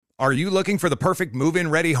Are you looking for the perfect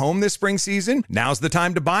move-in ready home this spring season? Now's the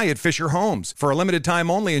time to buy at Fisher Homes. For a limited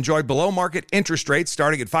time only, enjoy below-market interest rates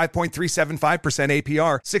starting at 5.375%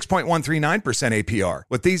 APR, 6.139% APR.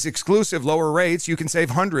 With these exclusive lower rates, you can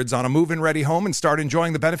save hundreds on a move-in ready home and start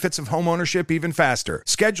enjoying the benefits of homeownership even faster.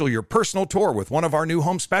 Schedule your personal tour with one of our new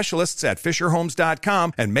home specialists at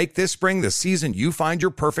FisherHomes.com and make this spring the season you find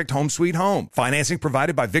your perfect home sweet home. Financing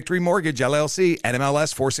provided by Victory Mortgage, LLC,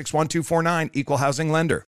 NMLS 461249, Equal Housing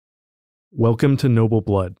Lender. Welcome to Noble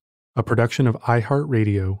Blood, a production of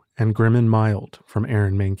iHeartRadio and Grim and Mild from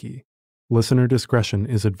Aaron Mahnke. Listener discretion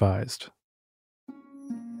is advised.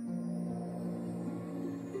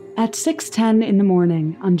 At 6:10 in the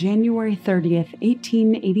morning on January 30th,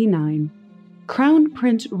 1889, Crown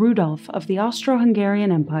Prince Rudolf of the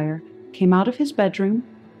Austro-Hungarian Empire came out of his bedroom,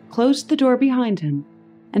 closed the door behind him,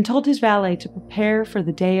 and told his valet to prepare for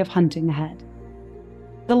the day of hunting ahead.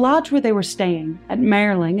 The lodge where they were staying, at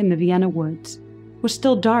Merling in the Vienna woods, was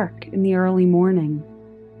still dark in the early morning.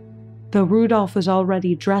 Though Rudolf was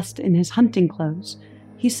already dressed in his hunting clothes,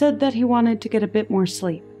 he said that he wanted to get a bit more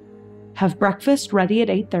sleep. "Have breakfast ready at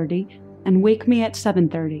 8:30 and wake me at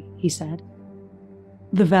 7:30, he said.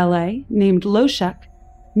 The valet, named Loschek,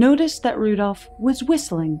 noticed that Rudolf was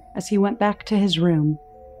whistling as he went back to his room.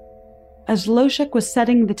 As Loschek was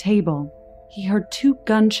setting the table, he heard 2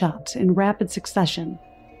 gunshots in rapid succession,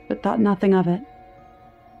 but thought nothing of it.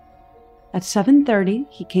 At 7:30,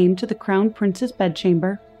 he came to the Crown Prince's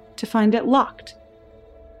bedchamber to find it locked.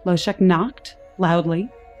 Loschek knocked, loudly,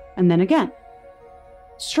 and then again.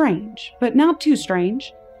 Strange, but not too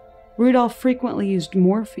strange. Rudolf frequently used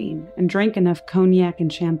morphine and drank enough cognac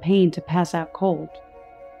and champagne to pass out cold.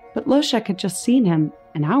 But Loschek had just seen him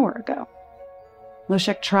an hour ago.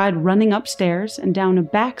 Loschek tried running upstairs and down a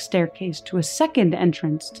back staircase to a second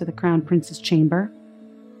entrance to the Crown Prince's chamber,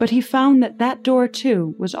 but he found that that door,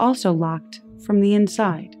 too, was also locked from the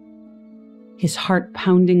inside. His heart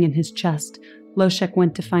pounding in his chest, Loschek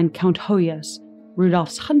went to find Count Hoyos,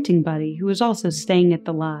 Rudolf's hunting buddy, who was also staying at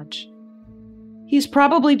the lodge. "He's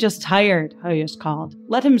probably just tired," Hoyos called.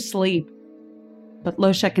 "Let him sleep." But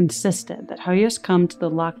Loschek insisted that Hoyos come to the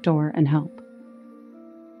locked door and help.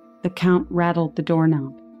 The Count rattled the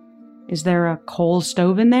doorknob. "Is there a coal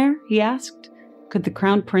stove in there?" he asked. "Could the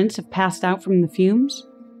Crown Prince have passed out from the fumes?"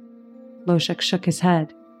 Loschek shook his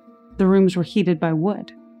head. The rooms were heated by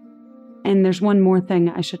wood. "And there's one more thing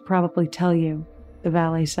I should probably tell you," the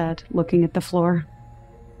valet said, looking at the floor.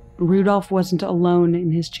 Rudolf wasn't alone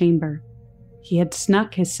in his chamber. He had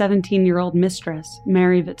snuck his 17-year-old mistress,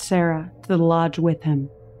 Mary Vitsera, to the lodge with him.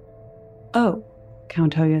 "Oh,"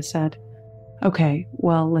 Count Hoyos said. "Okay,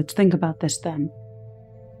 well, let's think about this then."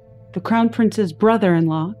 The Crown Prince's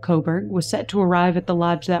brother-in-law, Coburg, was set to arrive at the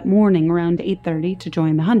lodge that morning around 8:30 to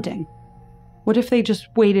join the hunting. What if they just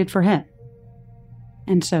waited for him?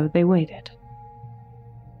 And so they waited.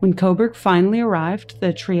 When Coburg finally arrived,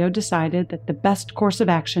 the trio decided that the best course of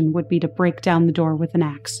action would be to break down the door with an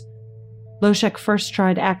axe. Loschek first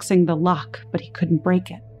tried axing the lock, but he couldn't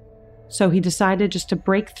break it. So he decided just to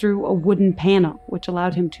break through a wooden panel, which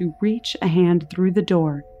allowed him to reach a hand through the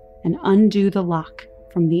door and undo the lock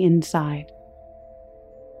from the inside.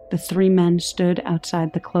 The 3 men stood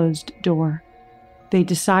outside the closed door. They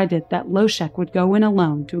decided that Loschek would go in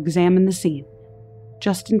alone to examine the scene,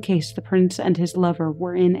 just in case the prince and his lover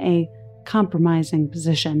were in a compromising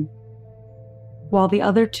position. While the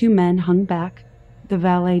other 2 men hung back, the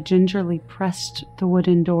valet gingerly pressed the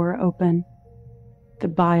wooden door open. The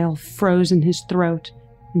bile froze in his throat,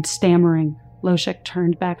 and stammering, Loschek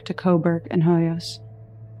turned back to Coburg and Hoyos.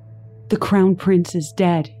 "The Crown Prince is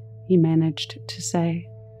dead," he managed to say.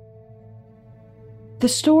 The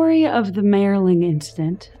story of the Merling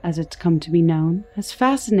incident, as it's come to be known, has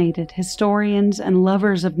fascinated historians and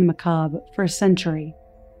lovers of the macabre for a century.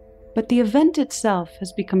 But the event itself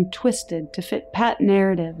has become twisted to fit pat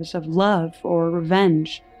narratives of love or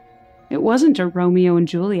revenge. It wasn't a Romeo and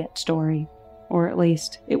Juliet story, or at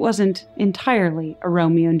least, it wasn't entirely a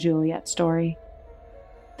Romeo and Juliet story.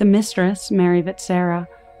 The mistress, Mary Vitsera,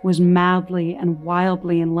 was madly and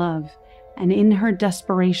wildly in love, and in her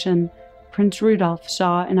desperation, Prince Rudolf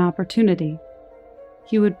saw an opportunity.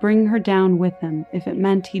 He would bring her down with him if it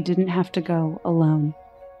meant he didn't have to go alone.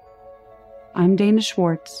 I'm Dana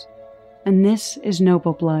Schwartz, and this is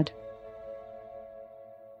Noble Blood.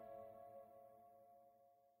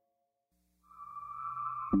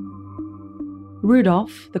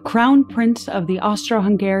 Rudolf, the Crown Prince of the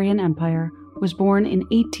Austro-Hungarian Empire, was born in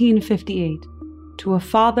 1858 to a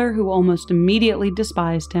father who almost immediately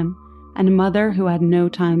despised him and a mother who had no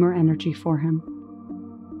time or energy for him.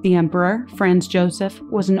 The emperor, Franz Joseph,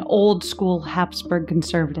 was an old-school Habsburg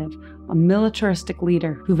conservative, a militaristic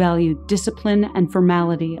leader who valued discipline and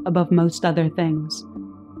formality above most other things.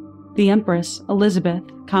 The empress, Elizabeth,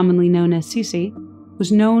 commonly known as Sisi,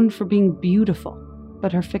 was known for being beautiful,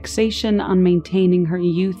 but her fixation on maintaining her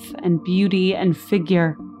youth and beauty and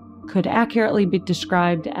figure could accurately be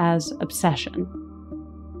described as obsession.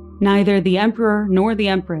 Neither the emperor nor the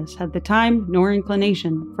empress had the time nor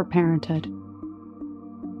inclination for parenthood.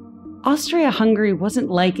 Austria-Hungary wasn't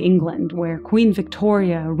like England, where Queen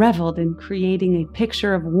Victoria reveled in creating a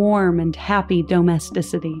picture of warm and happy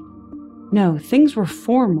domesticity. No, things were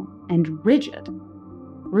formal and rigid.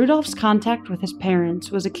 Rudolph's contact with his parents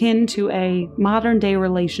was akin to a modern-day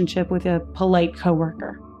relationship with a polite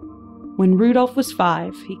coworker. When Rudolph was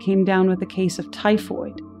 5, he came down with a case of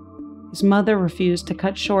typhoid. His mother refused to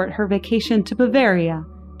cut short her vacation to Bavaria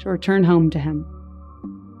to return home to him.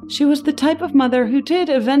 She was the type of mother who did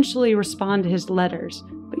eventually respond to his letters,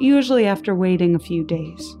 but usually after waiting a few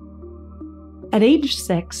days. At age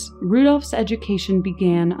 6, Rudolph's education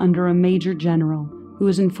began under a major general who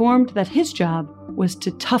was informed that his job was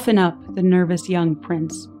to toughen up the nervous young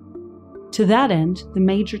prince. To that end, the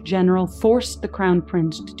major general forced the crown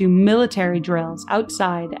prince to do military drills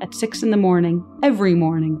outside at 6 a.m. every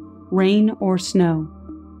morning, rain or snow.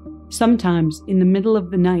 Sometimes, in the middle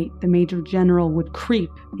of the night, the major general would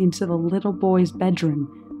creep into the little boy's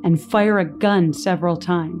bedroom and fire a gun several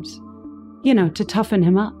times, to toughen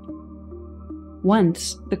him up.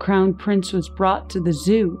 Once, the crown prince was brought to the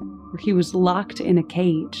zoo, where he was locked in a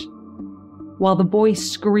cage. While the boy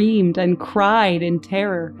screamed and cried in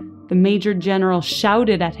terror, the major general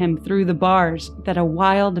shouted at him through the bars that a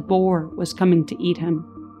wild boar was coming to eat him.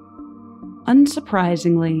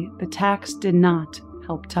 Unsurprisingly, the tax did not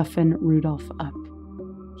help toughen Rudolph up.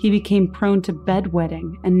 He became prone to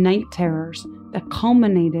bedwetting and night terrors that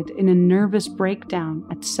culminated in a nervous breakdown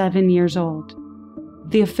at 7 years old.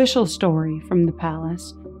 The official story from the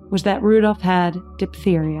palace was that Rudolph had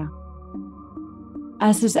diphtheria.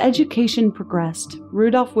 As his education progressed,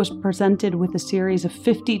 Rudolph was presented with a series of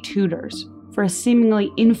 50 tutors for a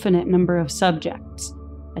seemingly infinite number of subjects: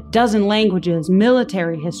 a dozen languages,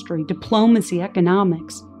 military history, diplomacy,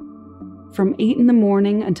 economics. From 8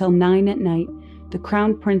 a.m. until 9 p.m, the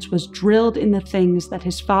crown prince was drilled in the things that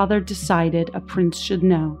his father decided a prince should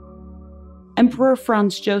know. Emperor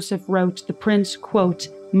Franz Joseph wrote the prince, quote,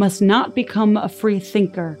 must not become a free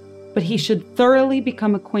thinker, but he should thoroughly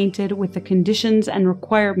become acquainted with the conditions and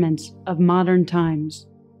requirements of modern times.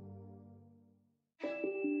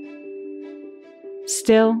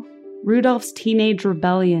 Still, Rudolph's teenage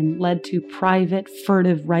rebellion led to private,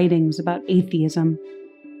 furtive writings about atheism,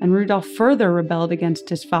 and Rudolph further rebelled against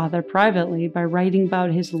his father privately by writing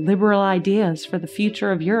about his liberal ideas for the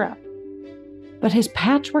future of Europe. But his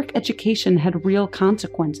patchwork education had real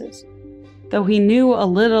consequences. Though he knew a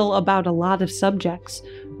little about a lot of subjects,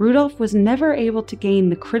 Rudolph was never able to gain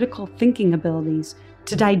the critical thinking abilities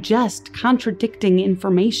to digest contradicting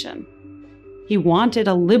information. He wanted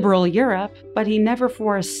a liberal Europe, but he never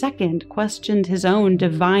for a second questioned his own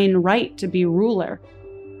divine right to be ruler.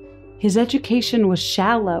 His education was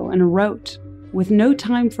shallow and rote, with no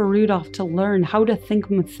time for Rudolph to learn how to think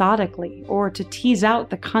methodically or to tease out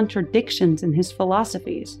the contradictions in his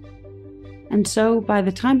philosophies. And so, by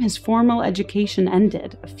the time his formal education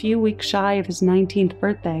ended, a few weeks shy of his 19th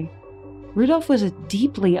birthday, Rudolph was a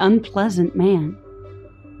deeply unpleasant man.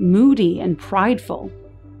 Moody and prideful,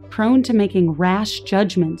 prone to making rash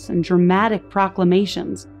judgments and dramatic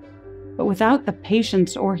proclamations, but without the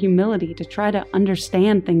patience or humility to try to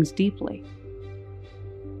understand things deeply.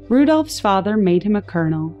 Rudolph's father made him a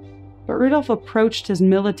colonel, but Rudolph approached his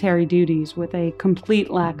military duties with a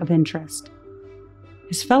complete lack of interest.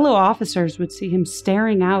 His fellow officers would see him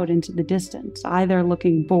staring out into the distance, either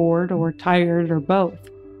looking bored or tired or both.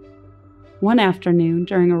 One afternoon,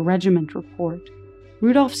 during a regiment report,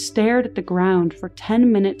 Rudolph stared at the ground for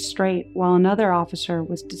 10 minutes straight while another officer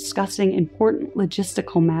was discussing important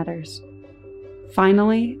logistical matters.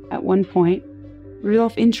 Finally, at one point,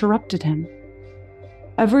 Rudolph interrupted him.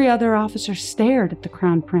 Every other officer stared at the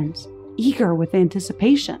crown prince, eager with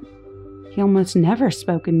anticipation. He almost never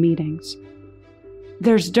spoke in meetings.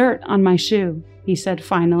 "There's dirt on my shoe," he said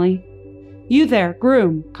finally. "You there,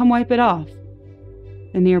 groom, come wipe it off."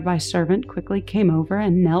 The nearby servant quickly came over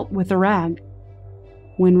and knelt with a rag.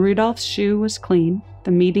 When Rudolph's shoe was clean,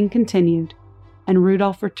 the meeting continued, and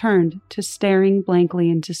Rudolph returned to staring blankly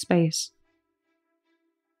into space.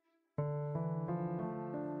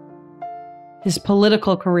 His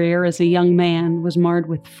political career as a young man was marred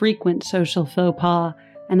with frequent social faux pas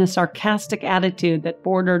and a sarcastic attitude that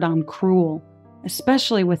bordered on cruel.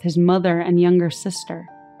 especially with his mother and younger sister.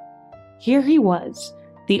 Here he was,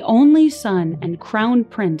 the only son and crown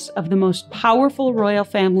prince of the most powerful royal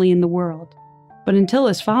family in the world, but until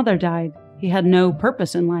his father died, he had no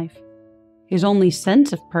purpose in life. His only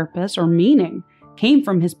sense of purpose or meaning came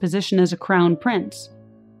from his position as a crown prince.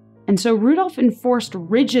 And so Rudolf enforced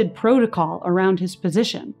rigid protocol around his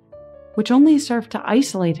position, which only served to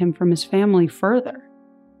isolate him from his family further.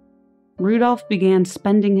 Rudolf began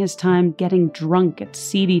spending his time getting drunk at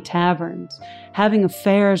seedy taverns, having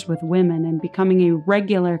affairs with women, and becoming a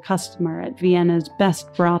regular customer at Vienna's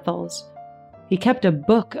best brothels. He kept a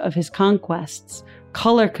book of his conquests,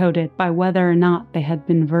 color-coded by whether or not they had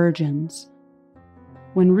been virgins.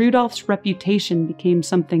 When Rudolf's reputation became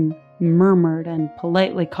something murmured and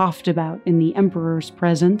politely coughed about in the emperor's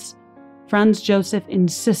presence, Franz Joseph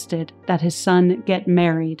insisted that his son get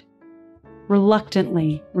married.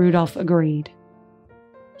 Reluctantly, Rudolf agreed.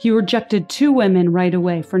 He rejected 2 women right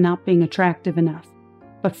away for not being attractive enough,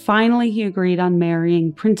 but finally he agreed on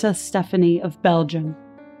marrying Princess Stephanie of Belgium.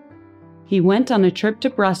 He went on a trip to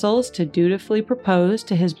Brussels to dutifully propose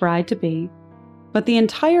to his bride-to-be, but the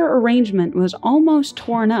entire arrangement was almost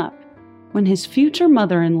torn up when his future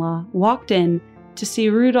mother-in-law walked in to see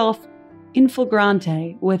Rudolf in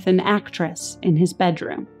flagrante with an actress in his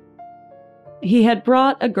bedroom. He had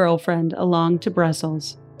brought a girlfriend along to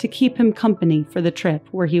Brussels to keep him company for the trip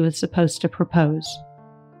where he was supposed to propose.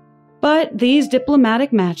 But these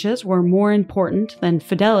diplomatic matches were more important than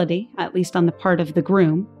fidelity, at least on the part of the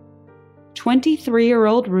groom.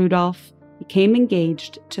 23-year-old Rudolf became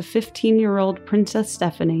engaged to 15-year-old Princess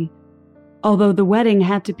Stephanie, although the wedding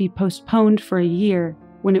had to be postponed for a year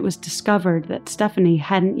when it was discovered that Stephanie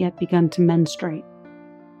hadn't yet begun to menstruate.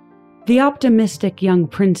 The optimistic young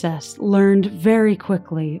princess learned very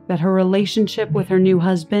quickly that her relationship with her new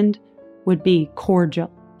husband would be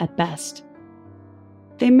cordial at best.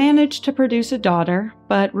 They managed to produce a daughter,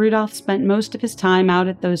 but Rudolf spent most of his time out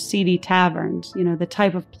at those seedy taverns, the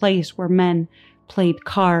type of place where men played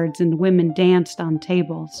cards and women danced on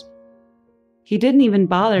tables. He didn't even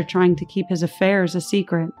bother trying to keep his affairs a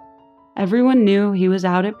secret. Everyone knew he was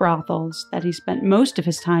out at brothels, that he spent most of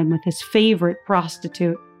his time with his favorite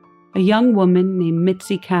prostitute, a young woman named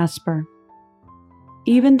Mitzi Kasper.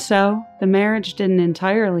 Even so, the marriage didn't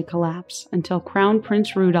entirely collapse until Crown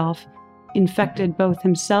Prince Rudolf infected both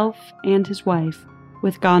himself and his wife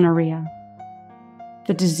with gonorrhea.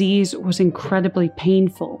 The disease was incredibly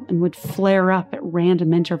painful and would flare up at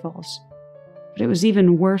random intervals. But it was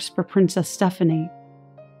even worse for Princess Stephanie.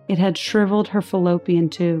 It had shriveled her fallopian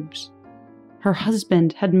tubes. Her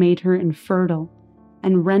husband had made her infertile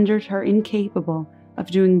and rendered her incapable of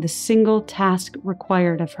doing the single task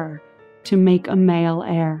required of her to make a male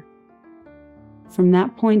heir. From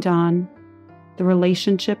that point on, the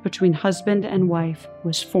relationship between husband and wife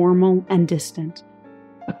was formal and distant,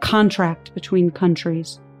 a contract between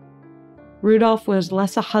countries. Rudolf was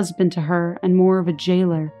less a husband to her and more of a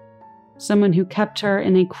jailer, someone who kept her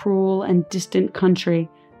in a cruel and distant country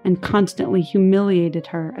and constantly humiliated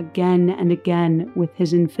her again and again with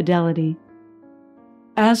his infidelity.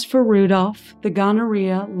 As for Rudolf, the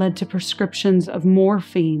gonorrhea led to prescriptions of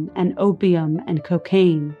morphine and opium and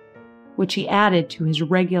cocaine, which he added to his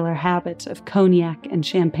regular habits of cognac and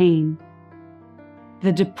champagne.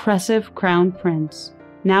 The depressive crown prince,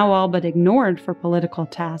 now all but ignored for political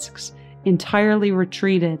tasks, entirely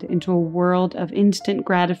retreated into a world of instant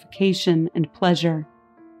gratification and pleasure.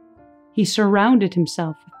 He surrounded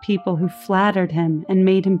himself with people who flattered him and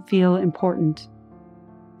made him feel important.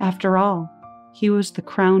 After all, he was the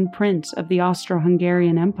crown prince of the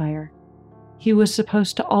Austro-Hungarian Empire. He was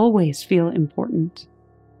supposed to always feel important.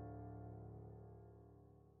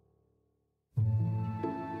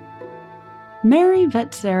 Mary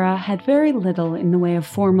Vetsera had very little in the way of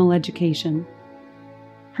formal education.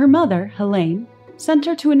 Her mother, Helene, sent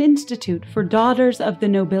her to an institute for daughters of the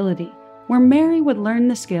nobility, where Mary would learn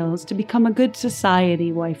the skills to become a good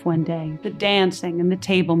society wife one day, the dancing and the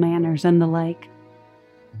table manners and the like.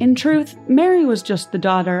 In truth, Mary was just the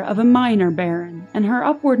daughter of a minor baron, and her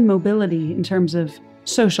upward mobility in terms of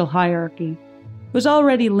social hierarchy was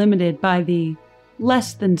already limited by the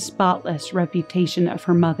less-than-spotless reputation of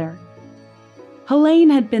her mother. Helene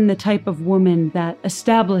had been the type of woman that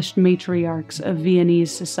established matriarchs of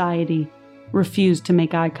Viennese society refused to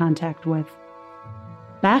make eye contact with.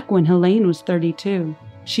 Back when Helene was 32,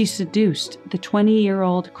 she seduced the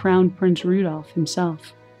 20-year-old Crown Prince Rudolf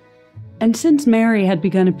himself. And since Mary had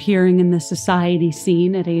begun appearing in the society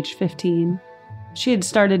scene at age 15, she had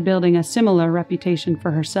started building a similar reputation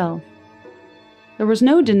for herself. There was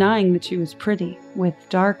no denying that she was pretty, with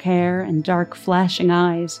dark hair and dark flashing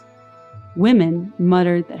eyes. Women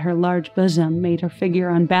muttered that her large bosom made her figure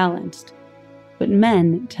unbalanced, but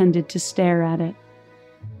men tended to stare at it.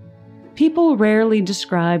 People rarely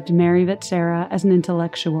described Mary Vetsera as an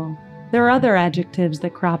intellectual. There are other adjectives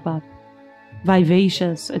that crop up: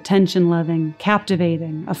 vivacious, attention-loving,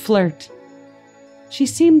 captivating, a flirt. She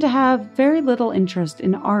seemed to have very little interest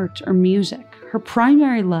in art or music. Her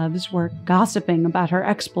primary loves were gossiping about her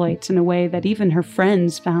exploits in a way that even her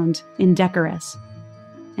friends found indecorous.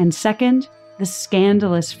 And second, the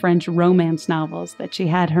scandalous French romance novels that she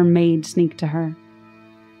had her maid sneak to her.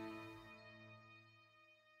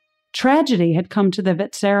 Tragedy had come to the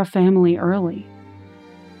Vetsera family early.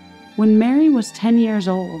 When Mary was 10 years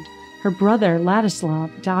old, her brother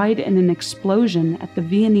Ladislav died in an explosion at the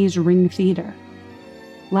Viennese Ring Theater.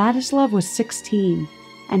 Ladislav was 16,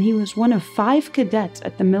 and he was one of 5 cadets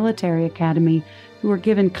at the military academy who were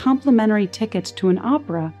given complimentary tickets to an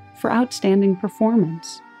opera for outstanding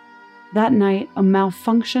performance. That night, a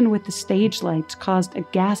malfunction with the stage lights caused a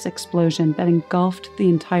gas explosion that engulfed the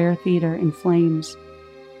entire theater in flames.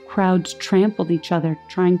 Crowds trampled each other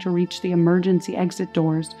trying to reach the emergency exit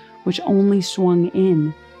doors, which only swung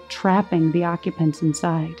in, trapping the occupants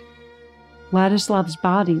inside. Ladislav's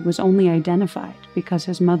body was only identified because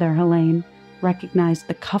his mother, Helene, recognized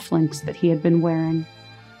the cufflinks that he had been wearing.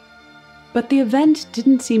 But the event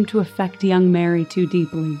didn't seem to affect young Mary too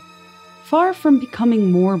deeply. Far from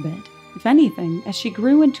becoming morbid, if anything, as she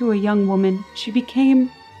grew into a young woman, she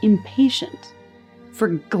became impatient. For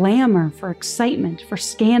glamour, for excitement, for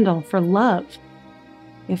scandal, for love.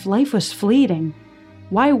 If life was fleeting,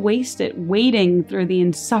 why waste it wading through the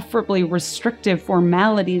insufferably restrictive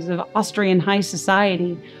formalities of Austrian high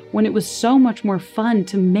society when it was so much more fun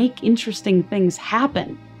to make interesting things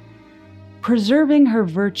happen? Preserving her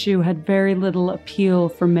virtue had very little appeal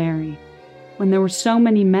for Mary, when there were so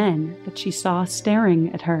many men that she saw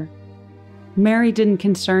staring at her. Mary didn't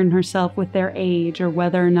concern herself with their age or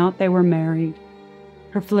whether or not they were married.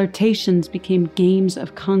 Her flirtations became games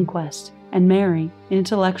of conquest, and Mary,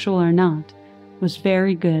 intellectual or not, was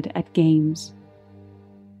very good at games.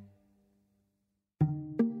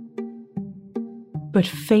 But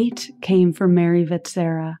fate came for Mary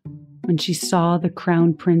Vetsera when she saw the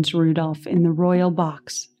Crown Prince Rudolf in the royal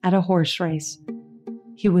box at a horse race.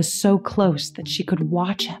 He was so close that she could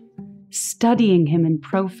watch him, studying him in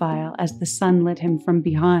profile as the sun lit him from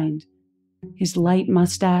behind. His light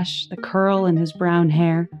mustache, the curl in his brown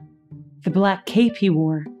hair, the black cape he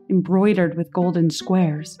wore, embroidered with golden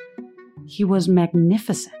squares. He was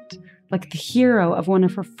magnificent, like the hero of one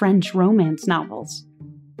of her French romance novels.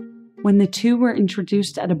 When the two were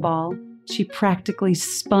introduced at a ball, she practically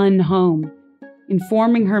spun home,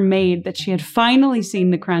 informing her maid that she had finally seen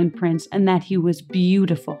the Crown Prince and that he was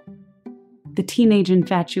beautiful. The teenage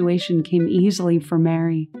infatuation came easily for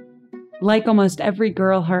Mary. Like almost every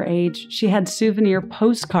girl her age, she had souvenir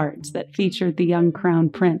postcards that featured the young Crown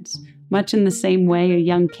Prince, much in the same way a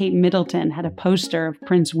young Kate Middleton had a poster of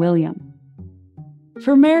Prince William.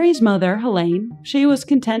 For Mary's mother, Helene, she was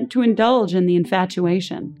content to indulge in the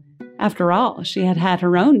infatuation. After all, she had had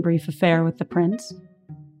her own brief affair with the prince.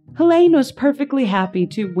 Helene was perfectly happy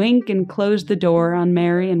to wink and close the door on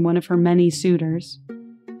Mary and one of her many suitors.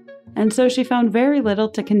 And so she found very little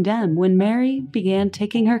to condemn when Mary began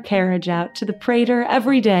taking her carriage out to the Prater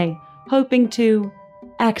every day, hoping to,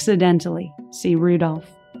 accidentally, see Rudolf.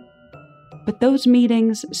 But those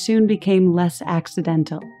meetings soon became less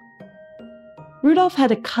accidental. Rudolf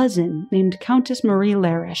had a cousin named Countess Marie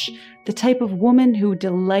Larisch, the type of woman who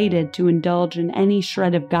delighted to indulge in any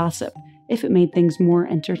shred of gossip if it made things more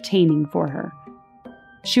entertaining for her.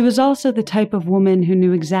 She was also the type of woman who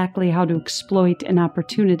knew exactly how to exploit an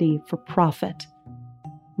opportunity for profit.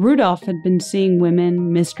 Rudolf had been seeing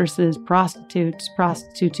women, mistresses, prostitutes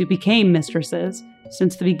who became mistresses,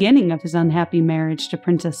 since the beginning of his unhappy marriage to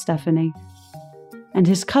Princess Stephanie. And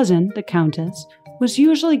his cousin, the Countess, was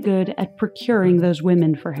usually good at procuring those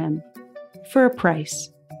women for him, for a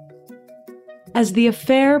price. As the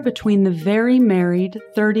affair between the very married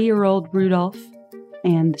 30-year-old Rudolf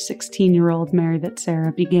and the 16-year-old Mary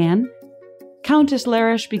Vetsera began, Countess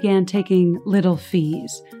Larisch began taking little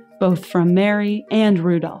fees, both from Mary and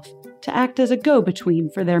Rudolf, to act as a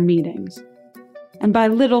go-between for their meetings. And by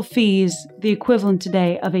little fees, the equivalent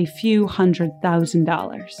today of a few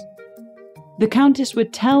 $100,000. The Countess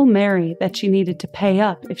would tell Mary that she needed to pay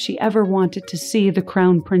up if she ever wanted to see the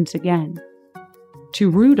Crown Prince again.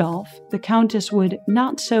 To Rudolf, the Countess would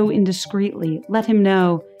not so indiscreetly let him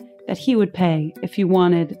know that he would pay if he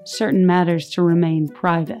wanted certain matters to remain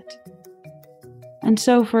private. And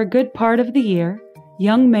so for a good part of the year,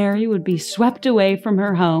 young Mary would be swept away from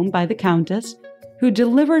her home by the Countess, who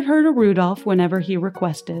delivered her to Rudolph whenever he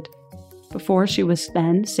requested, before she was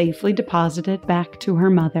then safely deposited back to her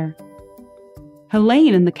mother.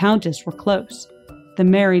 Helene and the Countess were close. The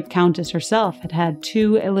married Countess herself had had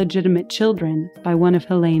 2 illegitimate children by one of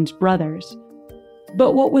Helene's brothers.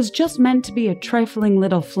 But what was just meant to be a trifling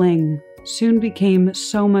little fling soon became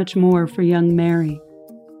so much more for young Mary.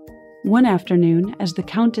 One afternoon, as the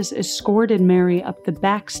Countess escorted Mary up the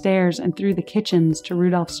back stairs and through the kitchens to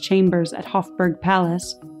Rudolph's chambers at Hofburg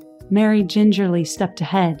Palace, Mary gingerly stepped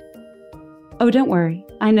ahead. "Oh, don't worry,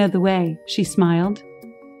 I know the way," she smiled.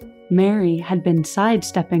 Mary had been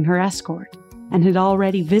sidestepping her escort and had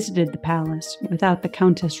already visited the palace without the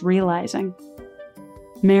Countess realizing.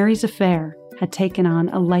 Mary's affair had taken on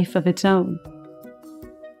a life of its own.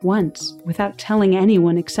 Once, without telling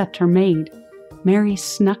anyone except her maid, Mary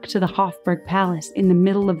snuck to the Hofburg Palace in the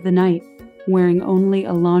middle of the night, wearing only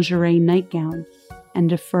a lingerie nightgown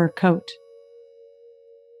and a fur coat.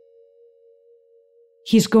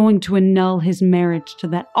 "He's going to annul his marriage to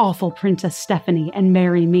that awful Princess Stephanie and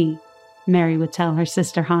marry me," Mary would tell her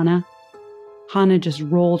sister Hannah. Hannah just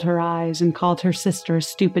rolled her eyes and called her sister a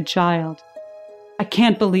stupid child. "I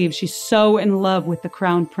can't believe she's so in love with the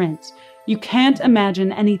Crown Prince. You can't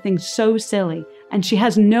imagine anything so silly, and she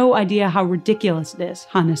has no idea how ridiculous it is,"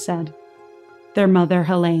 Hannah said. Their mother,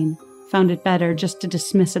 Helene, found it better just to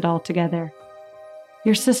dismiss it altogether.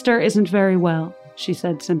 "Your sister isn't very well," she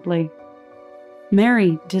said simply.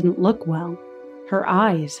 Mary didn't look well. Her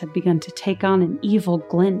eyes had begun to take on an evil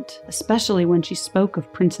glint, especially when she spoke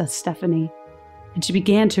of Princess Stephanie, and she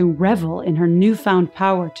began to revel in her newfound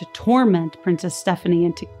power to torment Princess Stephanie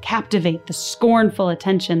and to captivate the scornful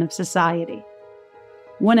attention of society.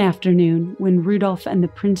 One afternoon, when Rudolph and the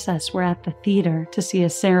princess were at the theater to see a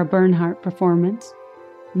Sarah Bernhardt performance,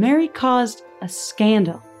 Mary caused a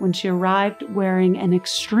scandal when she arrived wearing an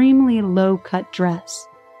extremely low-cut dress,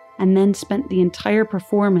 and then spent the entire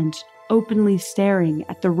performance openly staring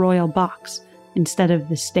at the royal box instead of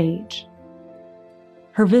the stage.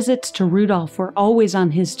 Her visits to Rudolph were always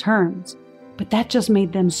on his terms, but that just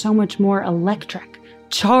made them so much more electric,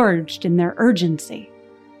 charged in their urgency.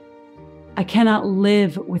 "I cannot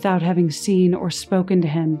live without having seen or spoken to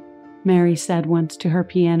him," Mary said once to her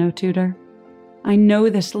piano tutor. "I know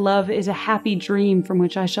this love is a happy dream from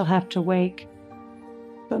which I shall have to wake."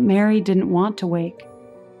 But Mary didn't want to wake.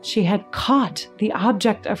 She had caught the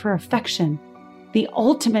object of her affection, the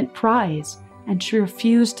ultimate prize, and she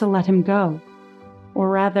refused to let him go. Or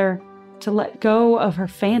rather, to let go of her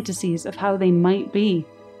fantasies of how they might be.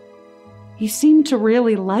 He seemed to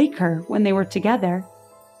really like her when they were together,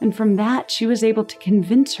 and from that she was able to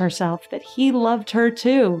convince herself that he loved her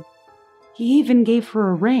too. He even gave her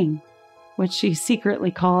a ring, which she secretly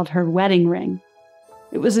called her wedding ring.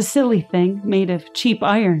 It was a silly thing made of cheap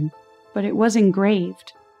iron, but it was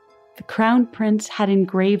engraved. The Crown Prince had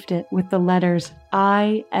engraved it with the letters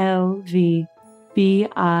ILVBIDT.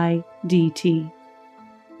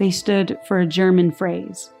 They stood for a German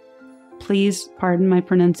phrase. Please pardon my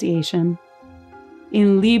pronunciation.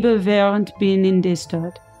 In Liebe während bin in des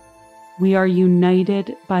Tod. We are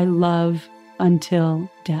united by love until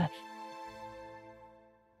death.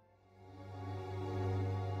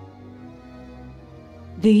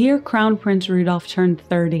 The year Crown Prince Rudolph turned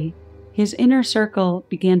 30, his inner circle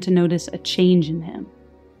began to notice a change in him.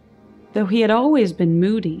 Though he had always been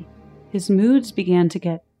moody, his moods began to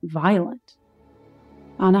get violent.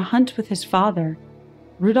 On a hunt with his father,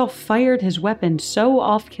 Rudolph fired his weapon so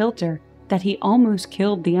off-kilter that he almost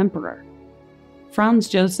killed the emperor. Franz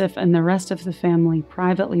Joseph and the rest of the family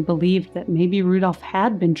privately believed that maybe Rudolph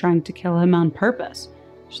had been trying to kill him on purpose,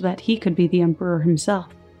 so that he could be the emperor himself.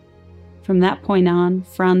 From that point on,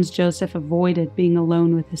 Franz Joseph avoided being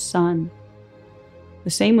alone with his son.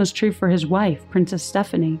 The same was true for his wife, Princess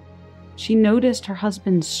Stephanie. She noticed her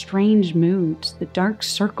husband's strange moods, the dark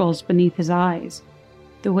circles beneath his eyes,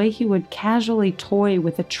 the way he would casually toy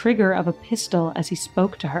with the trigger of a pistol as he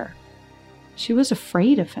spoke to her. She was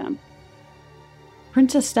afraid of him.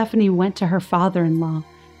 Princess Stephanie went to her father-in-law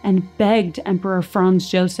and begged Emperor Franz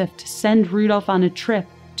Joseph to send Rudolph on a trip,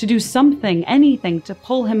 to do something, anything, to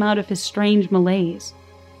pull him out of his strange malaise.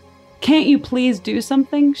 "Can't you please do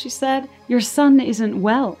something?" she said. "Your son isn't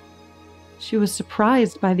well." She was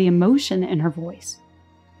surprised by the emotion in her voice.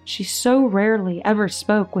 She so rarely ever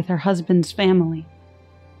spoke with her husband's family.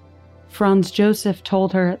 Franz Joseph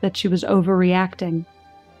told her that she was overreacting.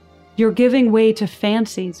 "You're giving way to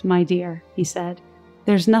fancies, my dear," he said.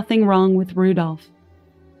 "There's nothing wrong with Rudolph."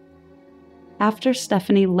 After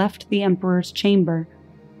Stephanie left the emperor's chamber,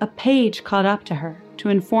 a page caught up to her to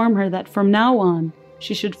inform her that from now on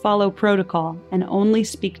she should follow protocol and only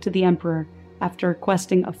speak to the emperor after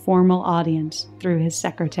requesting a formal audience through his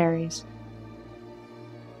secretaries.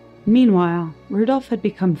 Meanwhile, Rudolph had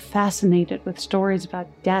become fascinated with stories about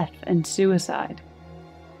death and suicide.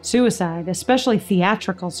 Suicide, especially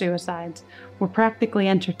theatrical suicides, were practically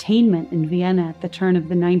entertainment in Vienna at the turn of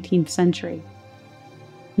the 19th century.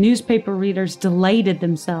 Newspaper readers delighted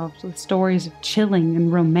themselves with stories of chilling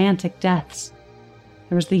and romantic deaths.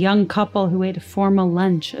 There was the young couple who ate a formal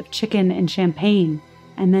lunch of chicken and champagne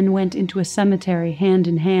and then went into a cemetery hand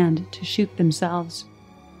in hand to shoot themselves.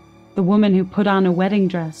 The woman who put on a wedding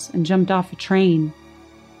dress and jumped off a train.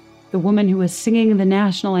 The woman who was singing the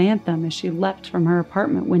national anthem as she leapt from her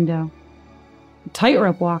apartment window. A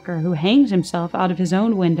tightrope walker who hanged himself out of his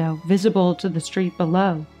own window, visible to the street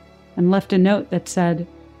below, and left a note that said,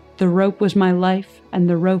 "The rope was my life, and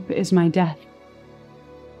the rope is my death."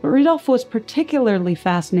 But Rudolph was particularly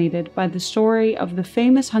fascinated by the story of the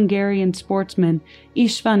famous Hungarian sportsman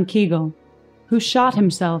István Kegel, who shot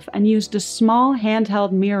himself and used a small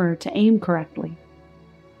handheld mirror to aim correctly.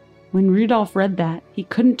 When Rudolph read that, he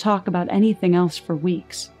couldn't talk about anything else for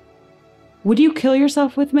weeks. "Would you kill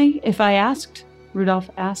yourself with me, if I asked?" Rudolph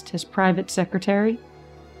asked his private secretary.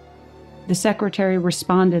 The secretary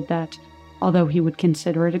responded that, although he would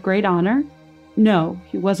consider it a great honor, no,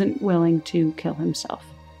 he wasn't willing to kill himself.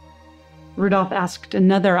 Rudolph asked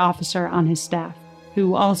another officer on his staff,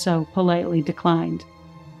 who also politely declined.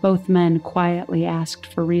 Both men quietly asked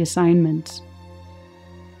for reassignments.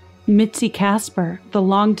 Mitzi Kasper, the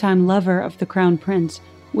longtime lover of the Crown Prince,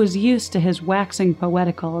 was used to his waxing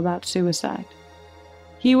poetical about suicide.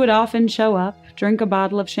 He would often show up, drink a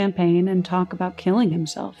bottle of champagne, and talk about killing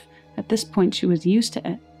himself. At this point, she was used to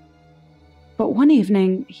it. But one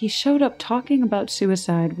evening, he showed up talking about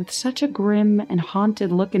suicide with such a grim and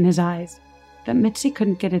haunted look in his eyes that Mitzi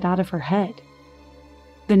couldn't get it out of her head.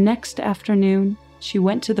 The next afternoon, she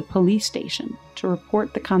went to the police station to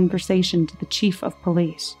report the conversation to the chief of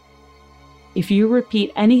police. "If you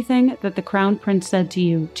repeat anything that the Crown Prince said to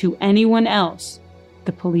you to anyone else,"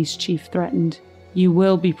 the police chief threatened, "you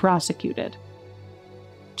will be prosecuted."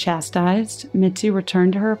 Chastised, Mitzi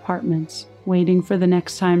returned to her apartments, waiting for the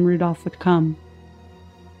next time Rudolph would come.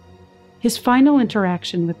 His final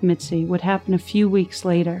interaction with Mitzi would happen a few weeks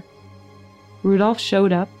later. Rudolph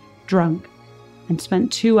showed up, drunk, and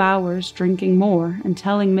spent 2 hours drinking more and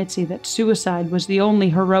telling Mitzi that suicide was the only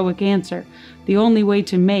heroic answer, the only way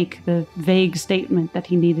to make the vague statement that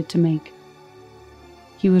he needed to make.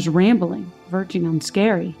 He was rambling, verging on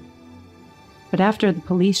scary. But after the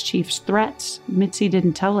police chief's threats, Mitzi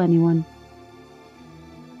didn't tell anyone.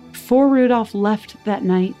 Before Rudolph left that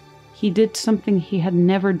night, he did something he had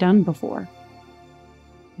never done before.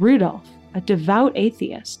 Rudolph, a devout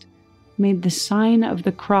atheist, made the sign of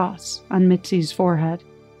the cross on Mitzi's forehead.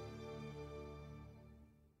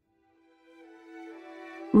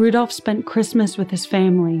 Rudolph spent Christmas with his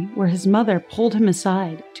family, where his mother pulled him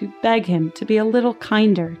aside to beg him to be a little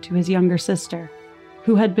kinder to his younger sister,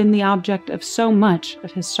 who had been the object of so much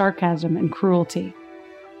of his sarcasm and cruelty.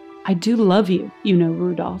 "I do love you, you know,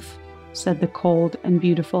 Rudolph," said the cold and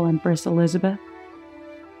beautiful Empress Elizabeth.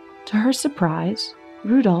 To her surprise,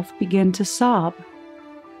 Rudolph began to sob.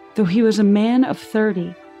 Though he was a man of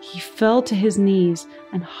 30, he fell to his knees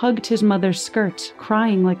and hugged his mother's skirts,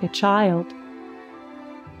 crying like a child.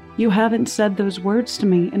 "You haven't said those words to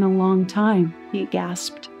me in a long time," he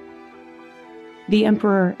gasped. The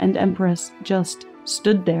Emperor and Empress just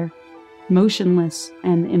stood there, motionless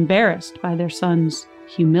and embarrassed by their son's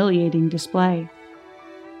humiliating display.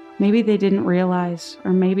 Maybe they didn't realize,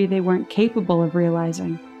 or maybe they weren't capable of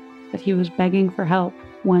realizing, that he was begging for help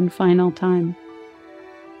one final time.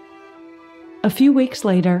 A few weeks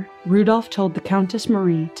later, Rudolph told the Countess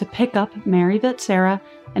Marie to pick up Mary Vetsera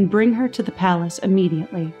and bring her to the palace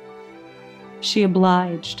immediately. She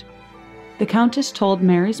obliged. The Countess told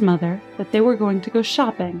Mary's mother that they were going to go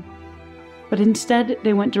shopping, but instead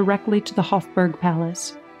they went directly to the Hofburg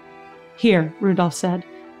Palace. "Here," Rudolph said,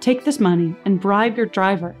 "take this money and bribe your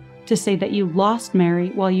driver to say that you lost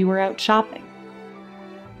Mary while you were out shopping."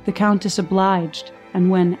 The Countess obliged, and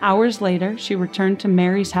when, hours later, she returned to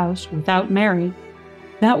Mary's house without Mary,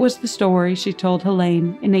 that was the story she told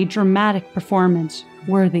Helene in a dramatic performance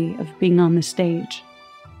worthy of being on the stage.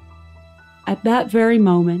 At that very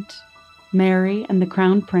moment, Mary and the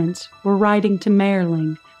Crown Prince were riding to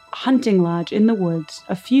Meerling, a hunting lodge in the woods,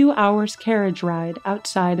 a few hours' carriage ride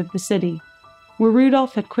outside of the city, where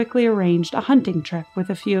Rudolph had quickly arranged a hunting trip with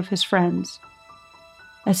a few of his friends.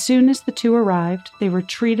 As soon as the two arrived, they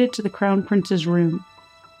retreated to the Crown Prince's room,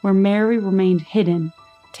 where Mary remained hidden,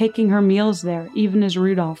 taking her meals there even as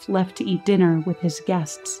Rudolph left to eat dinner with his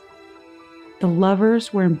guests. The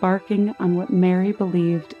lovers were embarking on what Mary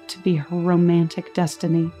believed to be her romantic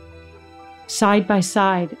destiny. Side by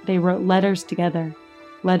side, they wrote letters together,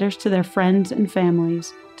 letters to their friends and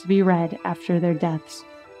families to be read after their deaths.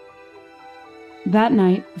 That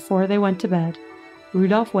night, before they went to bed,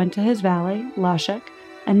 Rudolf went to his valet, Leszek,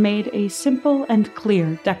 and made a simple and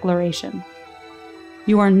clear declaration.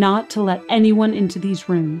 "You are not to let anyone into these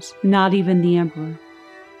rooms, not even the Emperor."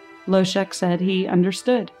 Leszek said he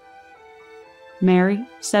understood. Mary,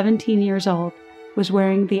 17 years old, was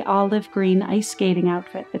wearing the olive green ice skating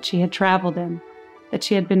outfit that she had traveled in, that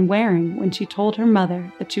she had been wearing when she told her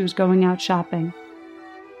mother that she was going out shopping.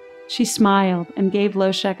 She smiled and gave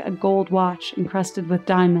Leszek a gold watch encrusted with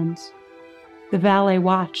diamonds. The valet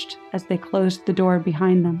watched as they closed the door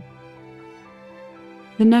behind them.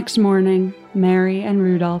 The next morning, Mary and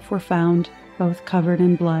Rudolf were found, both covered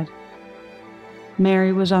in blood.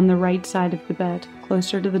 Mary was on the right side of the bed,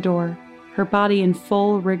 closer to the door, her body in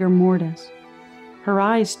full rigor mortis. Her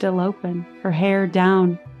eyes still open, her hair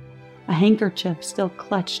down, a handkerchief still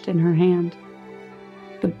clutched in her hand.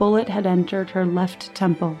 The bullet had entered her left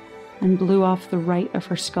temple and blew off the right of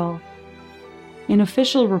her skull. In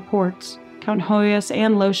official reports, Count Hoyos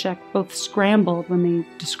and Leszek both scrambled when they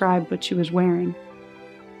described what she was wearing.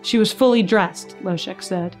 "She was fully dressed," Leszek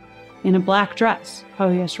said. "In a black dress,"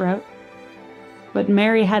 Hoyos wrote. But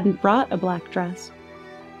Mary hadn't brought a black dress.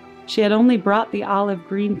 She had only brought the olive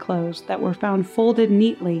green clothes that were found folded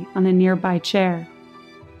neatly on a nearby chair.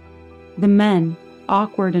 The men,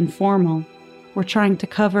 awkward and formal, were trying to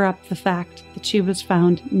cover up the fact that she was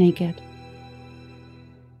found naked.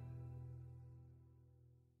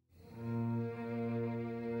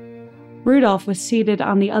 Rudolf was seated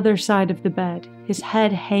on the other side of the bed, his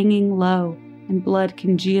head hanging low and blood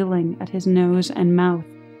congealing at his nose and mouth.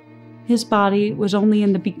 His body was only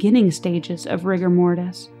in the beginning stages of rigor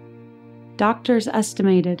mortis. Doctors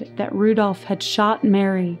estimated that Rudolf had shot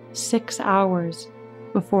Mary 6 hours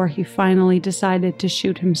before he finally decided to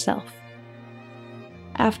shoot himself.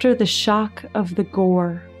 After the shock of the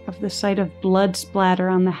gore, of the sight of blood splatter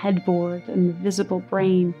on the headboard and the visible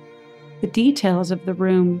brain, the details of the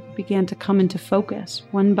room began to come into focus,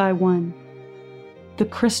 one by one. The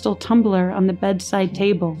crystal tumbler on the bedside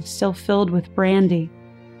table, still filled with brandy.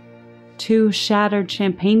 2 shattered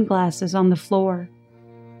champagne glasses on the floor.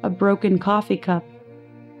 A broken coffee cup.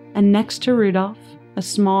 And next to Rudolf, a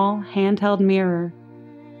small, handheld mirror,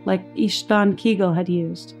 like Istvan Kegel had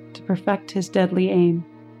used to perfect his deadly aim.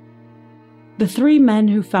 The 3 men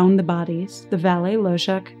who found the bodies, the valet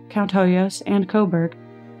Leszek, Count Hoyos, and Coburg,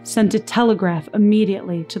 sent a telegraph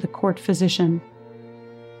immediately to the court physician.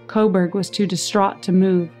 Coburg was too distraught to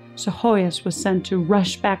move, so Hoyos was sent to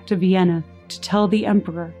rush back to Vienna to tell the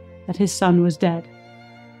emperor that his son was dead.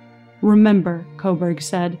 "Remember," Coburg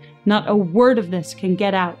said, "not a word of this can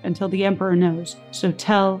get out until the emperor knows, so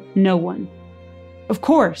tell no one." "Of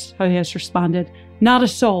course," Hoyos responded, "not a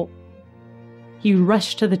soul." He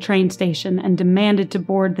rushed to the train station and demanded to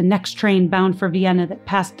board the next train bound for Vienna that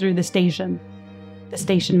passed through the station. The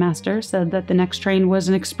station master said that the next train was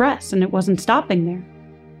an express and it wasn't stopping there.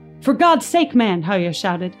 "For God's sake, man," Hoyos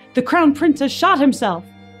shouted, "the Crown Prince has shot himself!"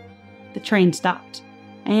 The train stopped,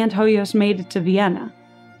 and Hoyos made it to Vienna.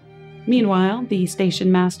 Meanwhile, the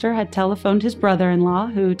station master had telephoned his brother-in-law,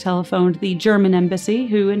 who telephoned the German embassy,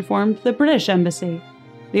 who informed the British embassy.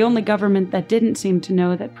 The only government that didn't seem to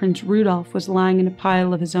know that Prince Rudolf was lying in a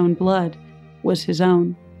pile of his own blood was his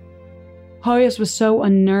own. Hoyos was so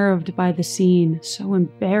unnerved by the scene, so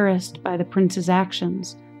embarrassed by the prince's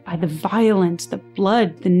actions, by the violence, the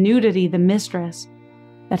blood, the nudity, the mistress,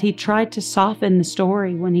 that he tried to soften the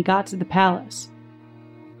story when he got to the palace.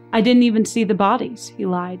 "I didn't even see the bodies," he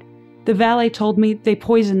lied. "The valet told me they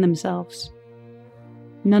poisoned themselves."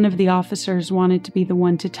 None of the officers wanted to be the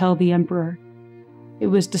one to tell the emperor. It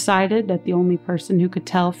was decided that the only person who could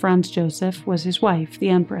tell Franz Joseph was his wife, the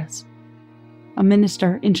empress. A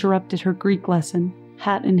minister interrupted her Greek lesson,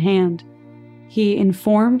 hat in hand. He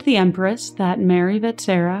informed the empress that Mary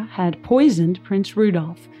Vetsera had poisoned Prince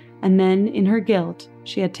Rudolf, and then, in her guilt,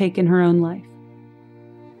 she had taken her own life.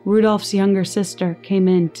 Rudolf's younger sister came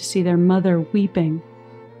in to see their mother weeping.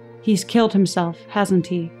 "He's killed himself, hasn't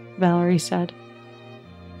he?" Valerie said.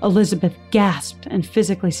 Elizabeth gasped and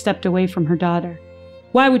physically stepped away from her daughter.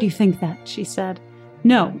 "Why would you think that?" she said.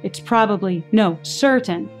 "No, it's probably, no,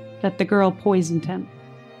 certain, that the girl poisoned him."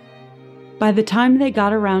 By the time they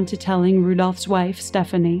got around to telling Rudolf's wife,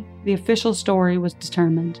 Stephanie, the official story was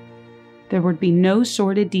determined. There would be no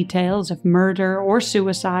sordid details of murder or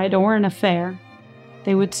suicide or an affair.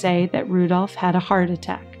 They would say that Rudolf had a heart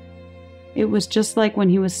attack. It was just like when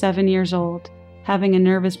he was 7 years old. having a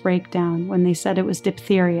nervous breakdown when they said it was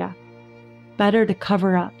diphtheria. Better to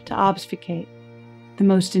cover up, to obfuscate. The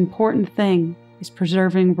most important thing is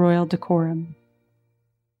preserving royal decorum.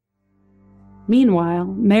 Meanwhile,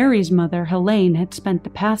 Mary's mother, Helene, had spent the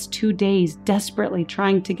past 2 days desperately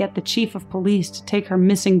trying to get the chief of police to take her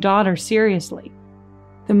missing daughter seriously.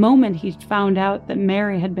 The moment he found out that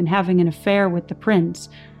Mary had been having an affair with the prince,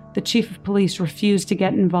 the chief of police refused to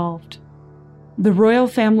get involved. "The royal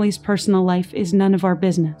family's personal life is none of our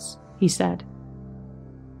business," he said.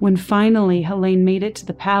 When finally Helene made it to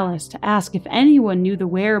the palace to ask if anyone knew the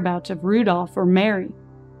whereabouts of Rudolph or Mary,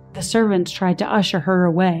 the servants tried to usher her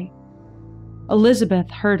away. Elizabeth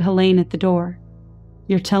heard Helene at the door.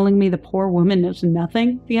 "You're telling me the poor woman knows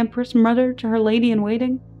nothing?" the Empress muttered to her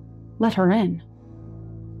lady-in-waiting. "Let her in."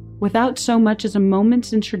 Without so much as a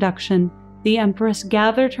moment's introduction, the Empress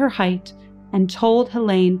gathered her height and told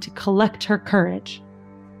Helene to collect her courage.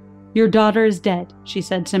 "Your daughter is dead," she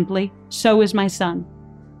said simply. "So is my son."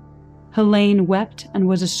 Helene wept and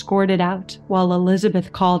was escorted out, while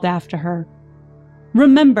Elizabeth called after her,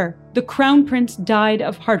 "Remember, the Crown Prince died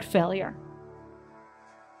of heart failure."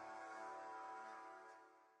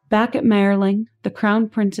 Back at Marling, the Crown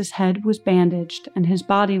Prince's head was bandaged and his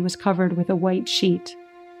body was covered with a white sheet.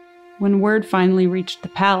 When word finally reached the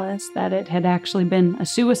palace that it had actually been a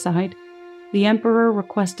suicide, the Emperor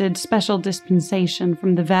requested special dispensation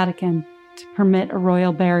from the Vatican to permit a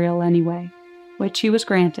royal burial anyway, which he was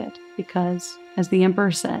granted because, as the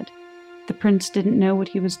Emperor said, the prince didn't know what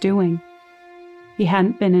he was doing. He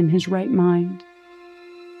hadn't been in his right mind.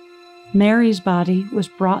 Mary's body was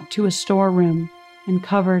brought to a storeroom and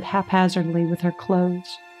covered haphazardly with her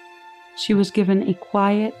clothes. She was given a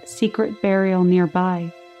quiet, secret burial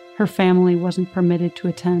nearby. Her family wasn't permitted to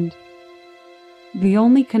attend. The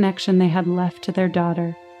only connection they had left to their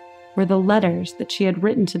daughter were the letters that she had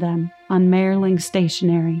written to them on Marling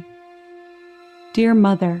stationery. "Dear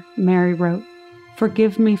Mother," Mary wrote,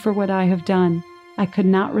 "forgive me for what I have done. I could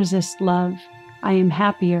not resist love. I am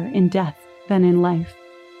happier in death than in life."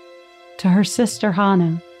 To her sister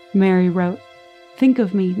Hannah, Mary wrote, "Think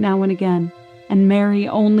of me now and again, and marry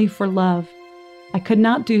only for love. I could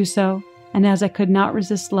not do so, and as I could not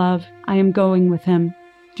resist love, I am going with him.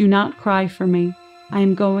 Do not cry for me. I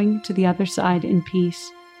am going to the other side in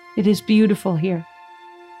peace. It is beautiful here."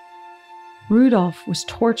 Rudolph was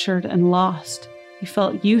tortured and lost. He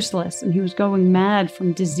felt useless, and he was going mad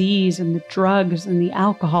from disease and the drugs and the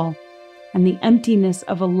alcohol, and the emptiness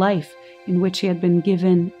of a life in which he had been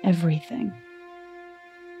given everything.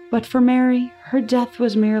 But for Mary, her death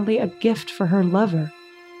was merely a gift for her lover,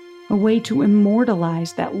 a way to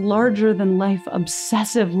immortalize that larger-than-life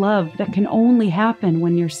obsessive love that can only happen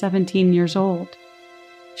when you're 17 years old.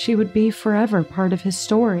 She would be forever part of his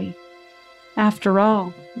story. After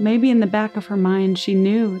all, maybe in the back of her mind she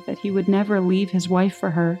knew that he would never leave his wife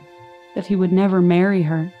for her, that he would never marry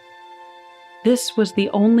her. This was the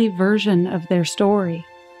only version of their story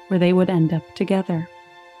where they would end up together.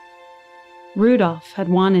 Rudolph had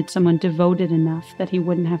wanted someone devoted enough that he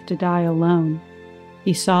wouldn't have to die alone.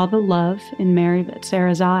 He saw the love in Mary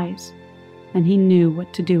Sarah's eyes, and he knew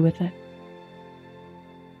what to do with it.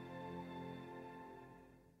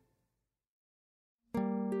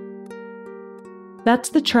 That's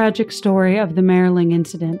the tragic story of the Marling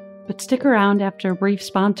incident, but stick around after a brief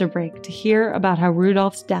sponsor break to hear about how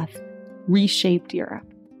Rudolph's death reshaped Europe.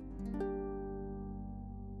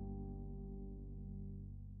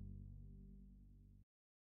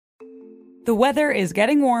 The weather is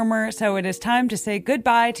getting warmer, so it is time to say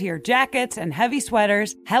goodbye to your jackets and heavy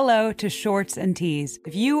sweaters. Hello to shorts and tees.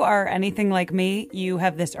 If you are anything like me, you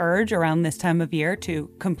have this urge around this time of year to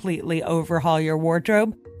completely overhaul your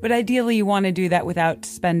wardrobe, but ideally you want to do that without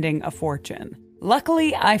spending a fortune.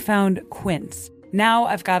 Luckily, I found Quince. Now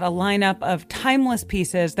I've got a lineup of timeless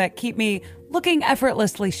pieces that keep me looking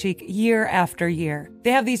effortlessly chic year after year.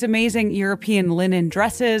 They have these amazing European linen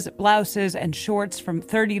dresses, blouses, and shorts from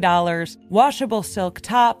 $30, washable silk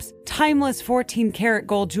tops, timeless 14-karat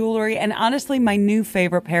gold jewelry, and honestly, my new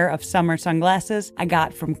favorite pair of summer sunglasses I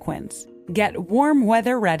got from Quince. Get warm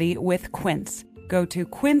weather ready with Quince. Go to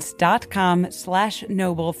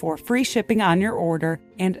quince.com/noble for free shipping on your order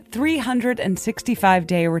and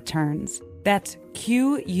 365-day returns. That's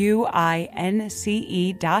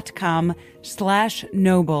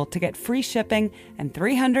QUINCE.com/noble to get free shipping and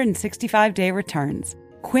 365-day returns.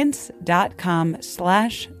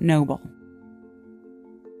 Quince.com/noble.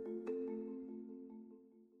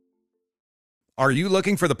 Are you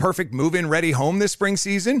looking for the perfect move-in ready home this spring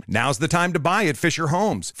season? Now's the time to buy at Fisher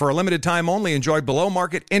Homes. For a limited time only, enjoy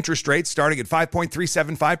below-market interest rates starting at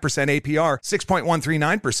 5.375% APR,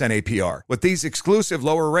 6.139% APR. With these exclusive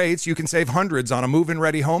lower rates, you can save hundreds on a move-in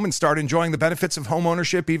ready home and start enjoying the benefits of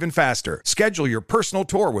homeownership even faster. Schedule your personal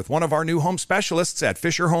tour with one of our new home specialists at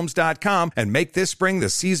FisherHomes.com and make this spring the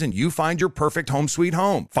season you find your perfect home sweet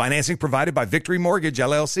home. Financing provided by Victory Mortgage,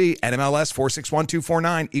 LLC, NMLS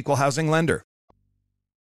 461249, Equal Housing Lender.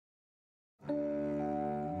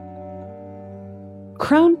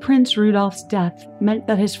 Crown Prince Rudolph's death meant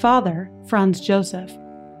that his father, Franz Joseph,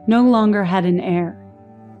 no longer had an heir.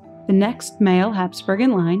 The next male Habsburg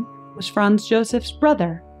in line was Franz Joseph's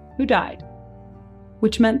brother, who died,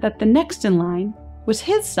 which meant that the next in line was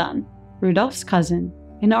his son, Rudolph's cousin,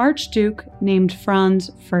 an archduke named Franz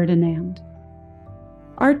Ferdinand.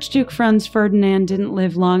 Archduke Franz Ferdinand didn't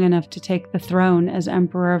live long enough to take the throne as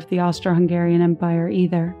Emperor of the Austro-Hungarian Empire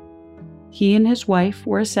either. He and his wife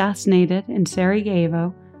were assassinated in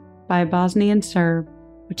Sarajevo by a Bosnian Serb,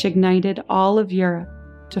 which ignited all of Europe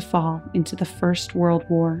to fall into the First World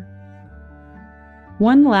War.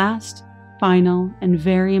 One last, final, and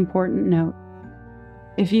very important note.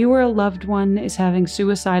 If you or a loved one is having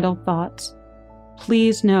suicidal thoughts,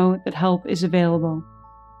 please know that help is available.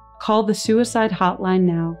 Call the suicide hotline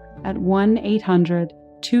now at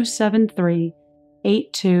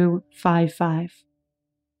 1-800-273-8255.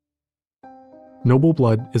 Noble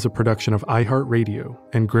Blood is a production of iHeartRadio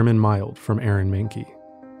and Grim and Mild from Aaron Mahnke.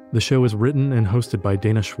 The show is written and hosted by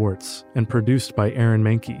Dana Schwartz and produced by Aaron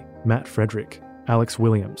Mahnke, Matt Frederick, Alex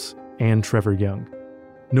Williams, and Trevor Young.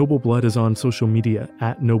 Noble Blood is on social media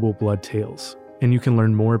at Noble Blood Tales, and you can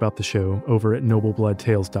learn more about the show over at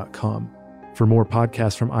noblebloodtales.com. For more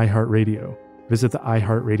podcasts from iHeartRadio, visit the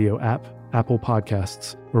iHeartRadio app, Apple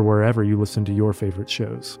Podcasts, or wherever you listen to your favorite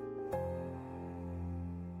shows.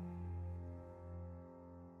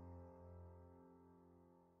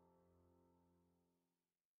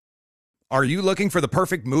 Are you looking for the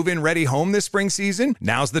perfect move-in ready home this spring season?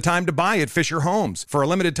 Now's the time to buy at Fisher Homes. For a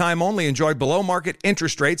limited time only, enjoy below-market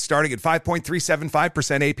interest rates starting at 5.375%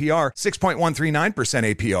 APR,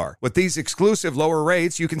 6.139% APR. With these exclusive lower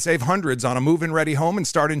rates, you can save hundreds on a move-in ready home and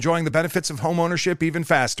start enjoying the benefits of homeownership even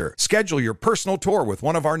faster. Schedule your personal tour with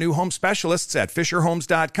one of our new home specialists at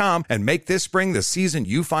FisherHomes.com and make this spring the season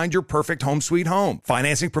you find your perfect home sweet home.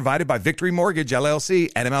 Financing provided by Victory Mortgage, LLC,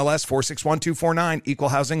 NMLS 461249, Equal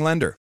Housing Lender.